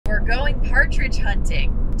Partridge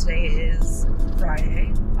hunting. Today is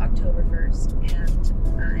Friday, October 1st,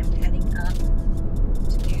 and I'm heading up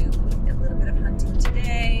to do a little bit of hunting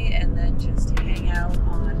today and then just hang out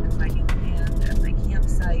on my new land at my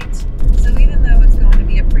campsite. So even though it's going to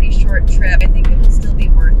be a pretty short trip, I think it will still be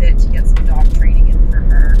worth it to get some dog training in for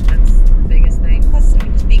her. That's the biggest thing. Plus,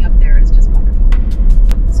 just being up there is just wonderful.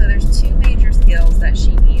 So there's two major skills that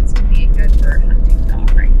she needs to be a good bird hunting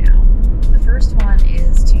dog right now. The first one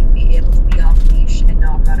is to be able to be off leash and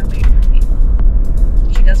not run away from me.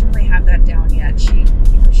 She doesn't really have that down yet.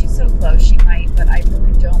 She's so close, she might, but I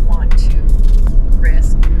really don't want to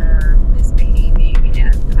risk her misbehaving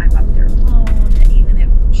and I'm up there alone. And even if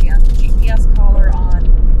she has the GPS collar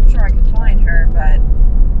on, sure I can find her, but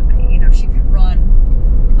she could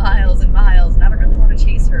run miles and miles, and I don't really want to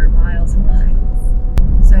chase her miles and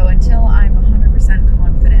miles. So until I'm 100%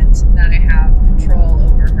 confident that I have control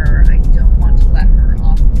over her, I don't want to let her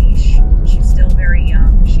off leash. She's still very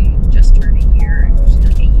young. She just turned a year. She's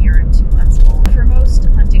like a year and 2 months old. For most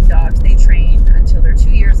hunting dogs, they train until they're 2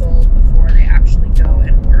 years old before they actually go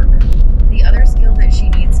and work. The other skill that she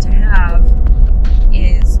needs to have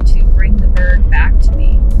is to bring the bird back to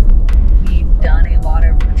me. We've done a lot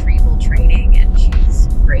of retrieval training and she's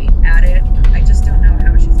great at it. I just don't know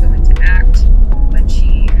how she's going to act when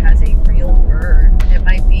she has a real bird. It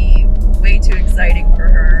might be way too exciting for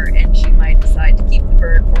her and she might decide to keep the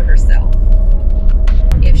bird for herself.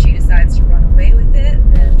 If she decides to run away with it,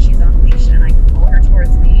 then she's on a leash and I can pull her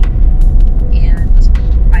towards me. And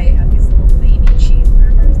I have these little baby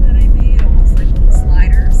cheeseburgers that I made, almost like little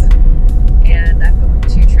sliders. And I'm going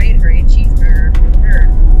to trade her a cheeseburger for the bird.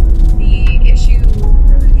 The issue,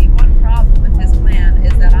 or the one problem with this plan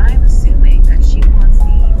is that I'm assuming that she wants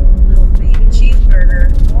the little baby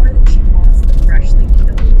cheeseburger more than she wants the freshly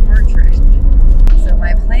killed partridge. So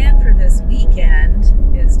my plan for this weekend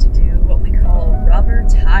is to do what we call rubber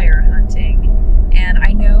tire hunting. And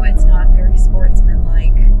I know it's not very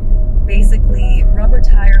sportsmanlike. Basically, rubber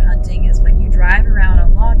tire hunting is when you drive around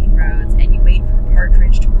on logging roads and you wait for a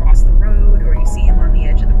partridge to cross the road, or you see him on the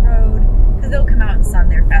edge of the road, because they'll come out and sun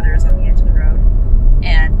their feathers on the edge of the road,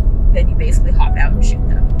 and then you basically hop out and shoot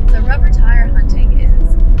them. So rubber tire hunting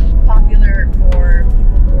is popular for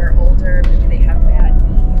people who are older, maybe they have bad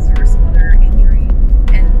knees or some other injury,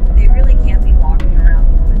 and they really can't be walking around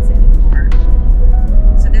the woods anymore.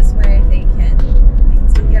 So this way they can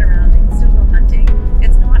still get around, they can still go hunting.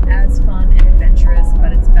 It's not as fun and adventurous,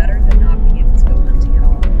 but it's better than not being able to go hunting at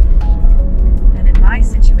all. And in my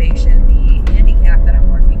situation, the handicap that I'm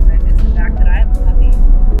working with is the fact that I have a puppy.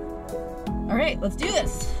 All right, let's do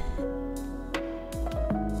this.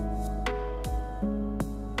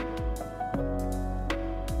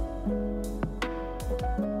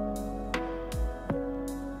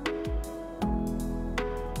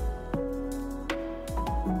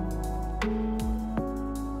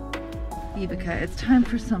 Vivica, it's time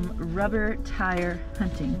for some rubber tire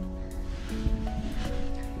hunting.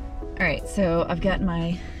 All right, so I've got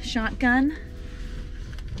my shotgun,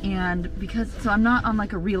 and so I'm not on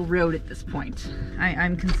like a real road at this point.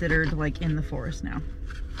 I'm considered like in the forest now.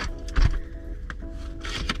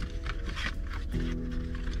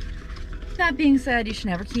 That being said, you should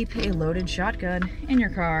never keep a loaded shotgun in your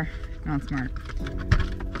car. Not smart.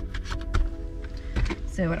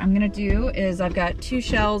 So what I'm gonna do is I've got 2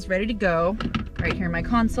 shells ready to go right here in my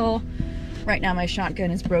console. Right now my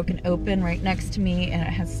shotgun is broken open right next to me and it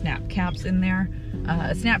has snap caps in there.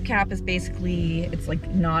 A snap cap is basically, it's like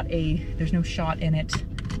there's no shot in it.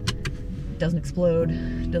 It doesn't explode,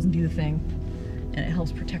 it doesn't do the thing, and it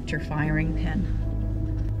helps protect your firing pin.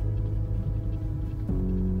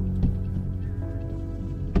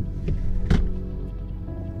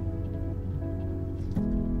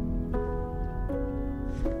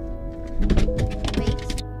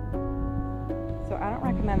 So I don't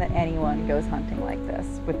recommend that anyone goes hunting like this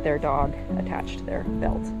with their dog attached to their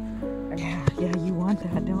belt. Yeah, you want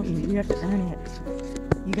that, don't you? You have to earn it.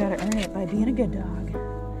 You gotta earn it by being a good dog.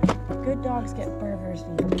 Good dogs get burgers.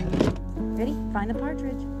 Ready? Find the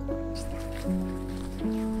partridge.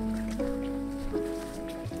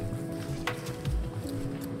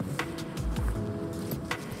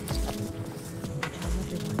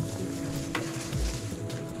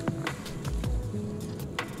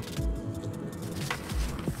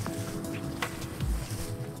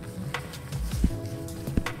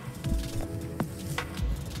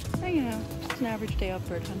 Just an average day out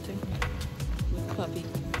bird hunting with a puppy.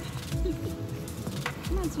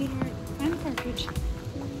 Come on, sweetheart, find the partridge.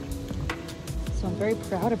 So I'm very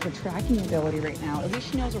proud of her tracking ability right now. At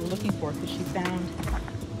least she knows what we're looking for because she found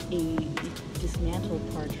a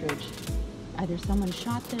dismantled partridge either someone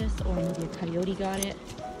shot this or maybe a coyote got it.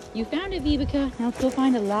 You found it, Vibeke. Now let's go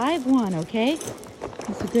find a live one, okay?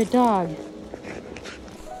 It's a good dog.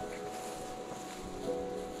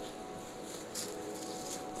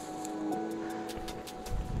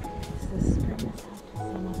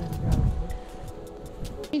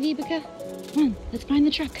 Hey, Vibeke, come on, let's find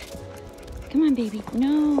the truck. Come on, baby.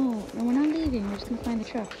 No, we're not leaving. We're just gonna find the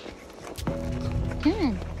truck. Come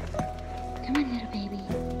on. Come on, little baby.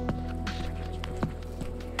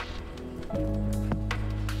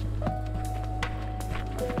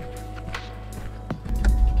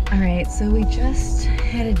 All right, so we just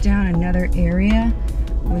headed down another area.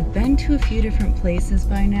 We've been to a few different places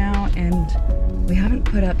by now, and we haven't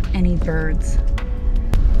put up any birds.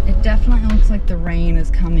 It definitely looks like the rain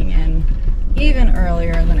is coming in even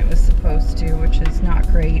earlier than it was supposed to, which is not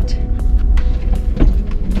great.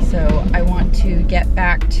 So I want to get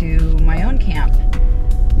back to my own camp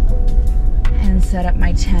and set up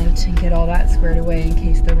my tent and get all that squared away in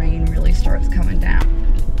case the rain really starts coming down.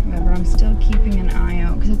 However, I'm still keeping an eye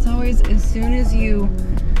out because it's always, as soon as you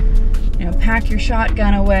pack your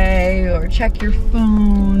shotgun away or check your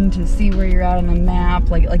phone to see where you're at on the map,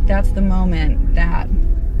 like that's the moment that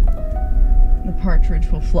the partridge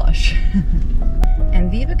will flush.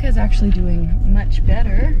 And Vibeke is actually doing much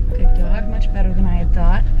better. Good dog, much better than I had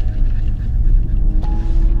thought.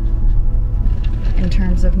 In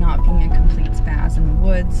terms of not being a complete spaz in the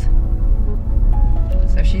woods.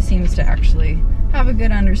 So she seems to actually have a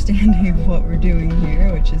good understanding of what we're doing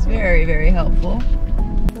here, which is very, very helpful.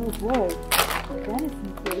 Oh boy,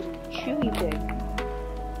 venison's a chewy thing.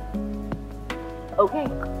 Okay,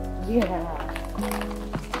 yeah.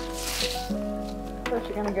 First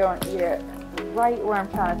you're gonna go and eat it right where I'm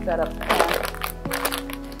trying to set up the camp.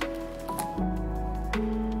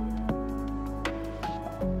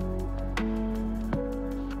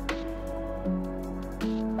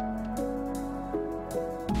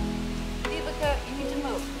 Vibeke, you need to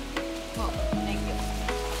move. Move. Thank you.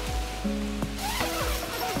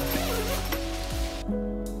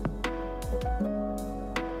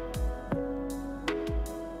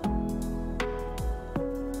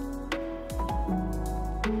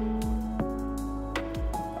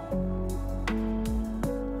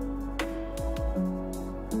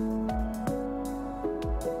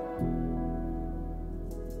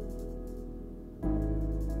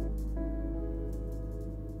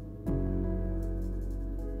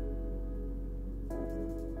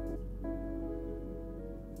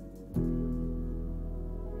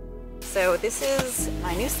 So this is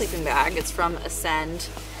my new sleeping bag. It's from Ascend,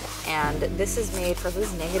 and this is made for,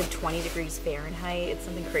 this is -20 degrees Fahrenheit. It's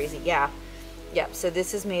something crazy. Yeah. So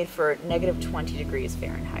this is made for -20 degrees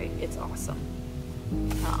Fahrenheit. It's awesome.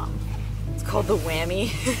 It's called the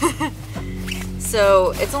Whammy.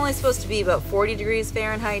 So it's only supposed to be about 40 degrees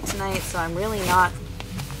Fahrenheit tonight, so I'm really not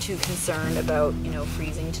too concerned about,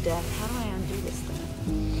 freezing to death. How do I undo this thing?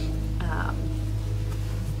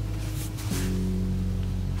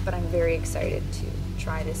 But I'm very excited to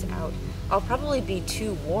try this out. I'll probably be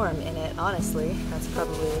too warm in it, honestly. That's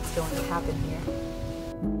probably what's going to happen here.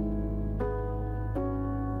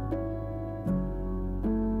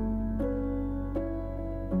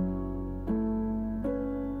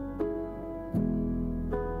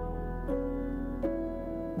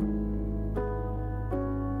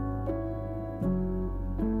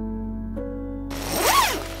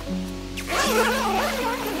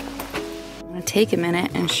 Take a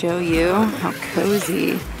minute and show you how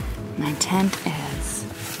cozy my tent is.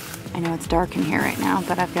 I know it's dark in here right now,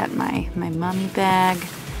 but I've got my mummy bag.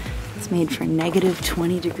 It's made for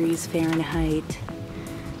 -20 degrees Fahrenheit.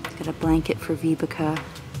 I've got a blanket for Vibeke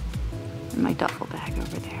and my duffel bag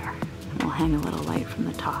over there. And we'll hang a little light from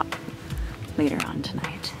the top later on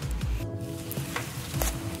tonight.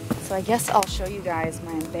 So I guess I'll show you guys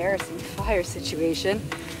my embarrassing fire situation.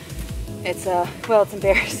 It's it's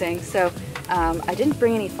embarrassing. So I didn't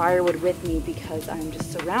bring any firewood with me because I'm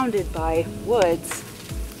just surrounded by woods,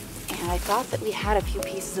 and I thought that we had a few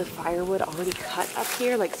pieces of firewood already cut up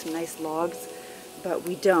here, like some nice logs, but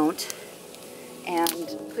we don't.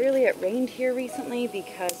 And clearly it rained here recently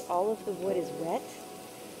because all of the wood is wet.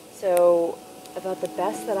 So about the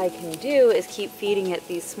best that I can do is keep feeding it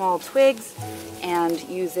these small twigs and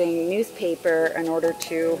using newspaper in order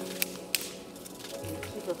to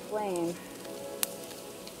keep a flame.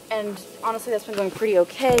 And honestly, that's been going pretty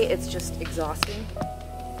okay. It's just exhausting.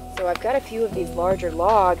 So I've got a few of these larger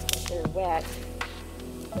logs, but they're wet.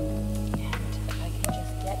 And if I can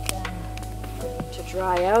just get them to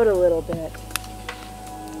dry out a little bit,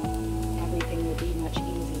 everything will be much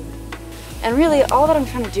easier. And really all that I'm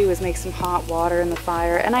trying to do is make some hot water in the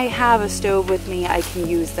fire, and I have a stove with me, I can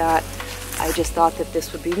use that. I just thought that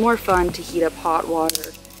this would be more fun to heat up hot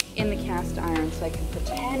water in the cast iron so I can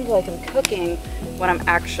pretend like I'm cooking when I'm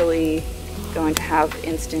actually going to have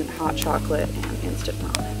instant hot chocolate and instant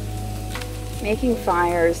ramen. Making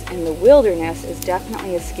fires in the wilderness is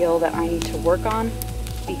definitely a skill that I need to work on,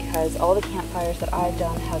 because all the campfires that I've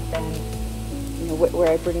done have been, you know, where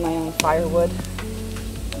I bring my own firewood,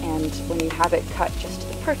 and when you have it cut just to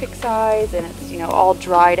the perfect size and it's, you know, all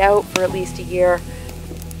dried out for at least a year.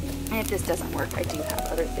 And if this doesn't work, I do have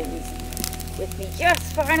other things with me.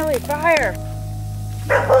 Yes, finally, fire!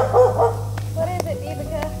 What is it,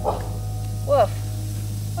 Vibeke? Woof.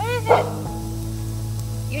 What is it?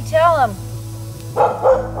 You tell them.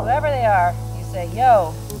 Whoever they are, you say,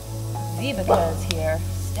 yo, Vibeka's here.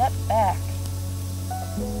 Step back.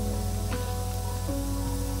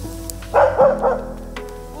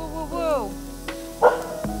 Woo, woo, woo.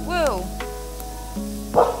 Woo.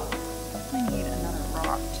 I need another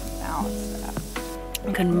rock to balance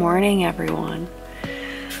that. Good morning, everyone.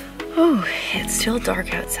 Oh, it's still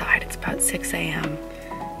dark outside. It's about 6 a.m.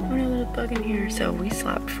 Oh no, there's a bug in here. So we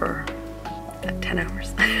slept for 10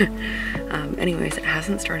 hours. Anyways, it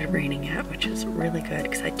hasn't started raining yet, which is really good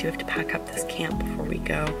because I do have to pack up this camp before we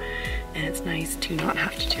go. And it's nice to not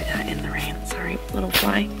have to do that in the rain. Sorry, little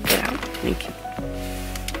fly, get out. Thank you.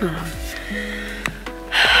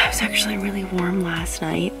 It was actually really warm last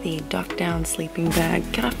night. The duck down sleeping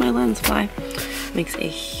bag, get off my lens, fly, makes a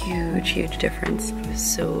huge difference. It was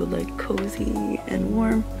so like cozy and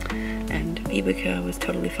warm. And Vibeke was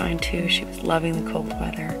totally fine too. She was loving the cold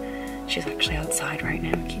weather. She's actually outside right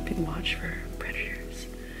now keeping watch for predators.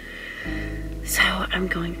 So I'm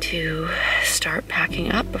going to start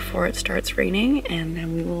packing up before it starts raining, and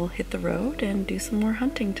then we will hit the road and do some more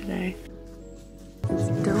hunting today. It's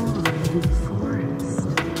dawn in the forest.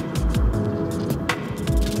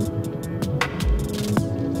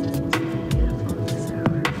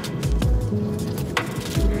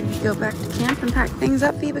 Ready to go back to camp and pack things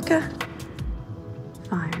up, Vibeke?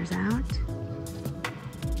 Fire's out.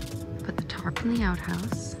 Put the tarp in the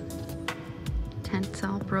outhouse. Tent's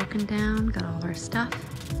all broken down, got all of our stuff.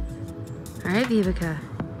 All right, Vibeke,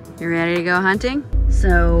 you ready to go hunting?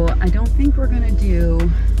 So I don't think we're gonna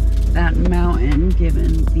do that mountain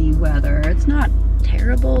given the weather. It's not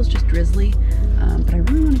terrible, it's just drizzly, but I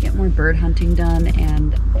really want to get more bird hunting done,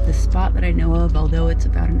 and the spot that I know of, although it's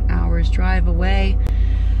about an hour's drive away,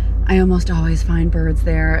 I almost always find birds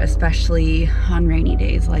there, especially on rainy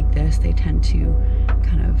days like this. They tend to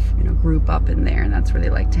kind of, you know, group up in there, and that's where they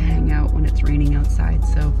like to hang out when it's raining outside.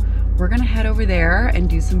 So we're gonna head over there and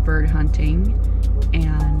do some bird hunting,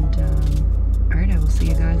 and all right, I will see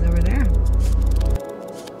you guys over there.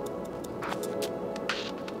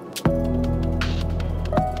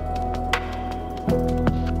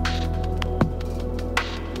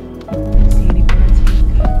 See any birds,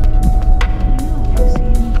 Vibeke? No, do you see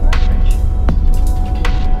any partridge?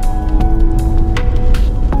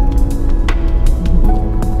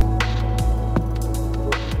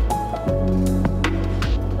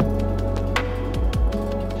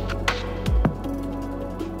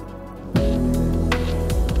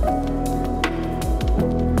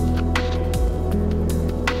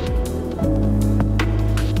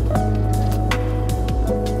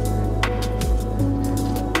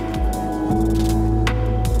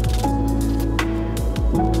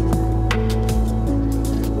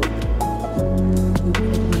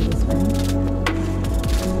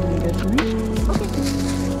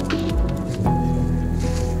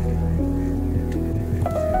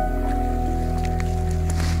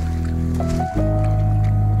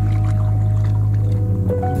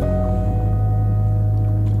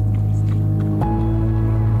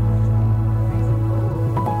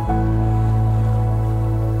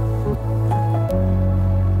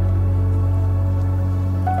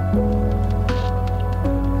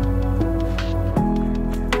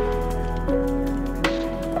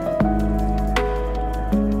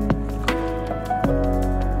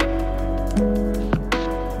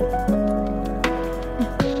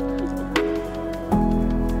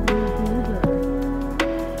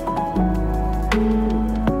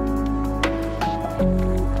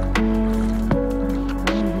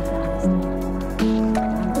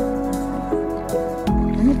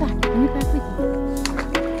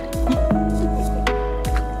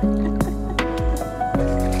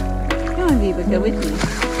 Vibeke, with me.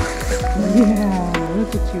 Yeah,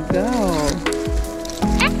 look at you go.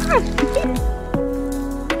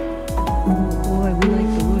 Oh boy, we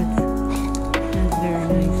like the woods. That's very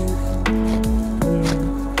nice. Yeah,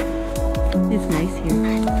 it's nice here.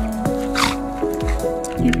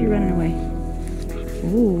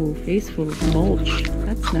 Face full of mulch.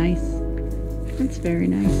 That's nice. That's very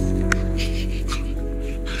nice.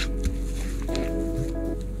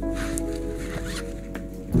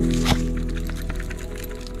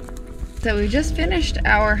 So we just finished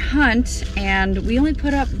our hunt and we only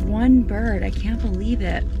put up one bird. I can't believe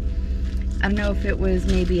it. I don't know if it was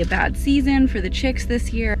maybe a bad season for the chicks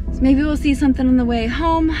this year. So maybe we'll see something on the way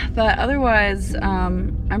home, but otherwise,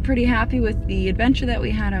 I'm pretty happy with the adventure that we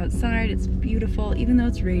had outside. It's beautiful, even though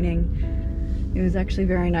it's raining. It was actually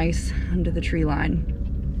very nice under the tree line,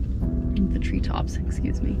 the treetops,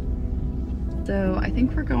 excuse me. So I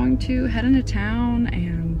think we're going to head into town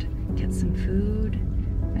and get some food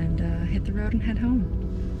and hit the road and head home.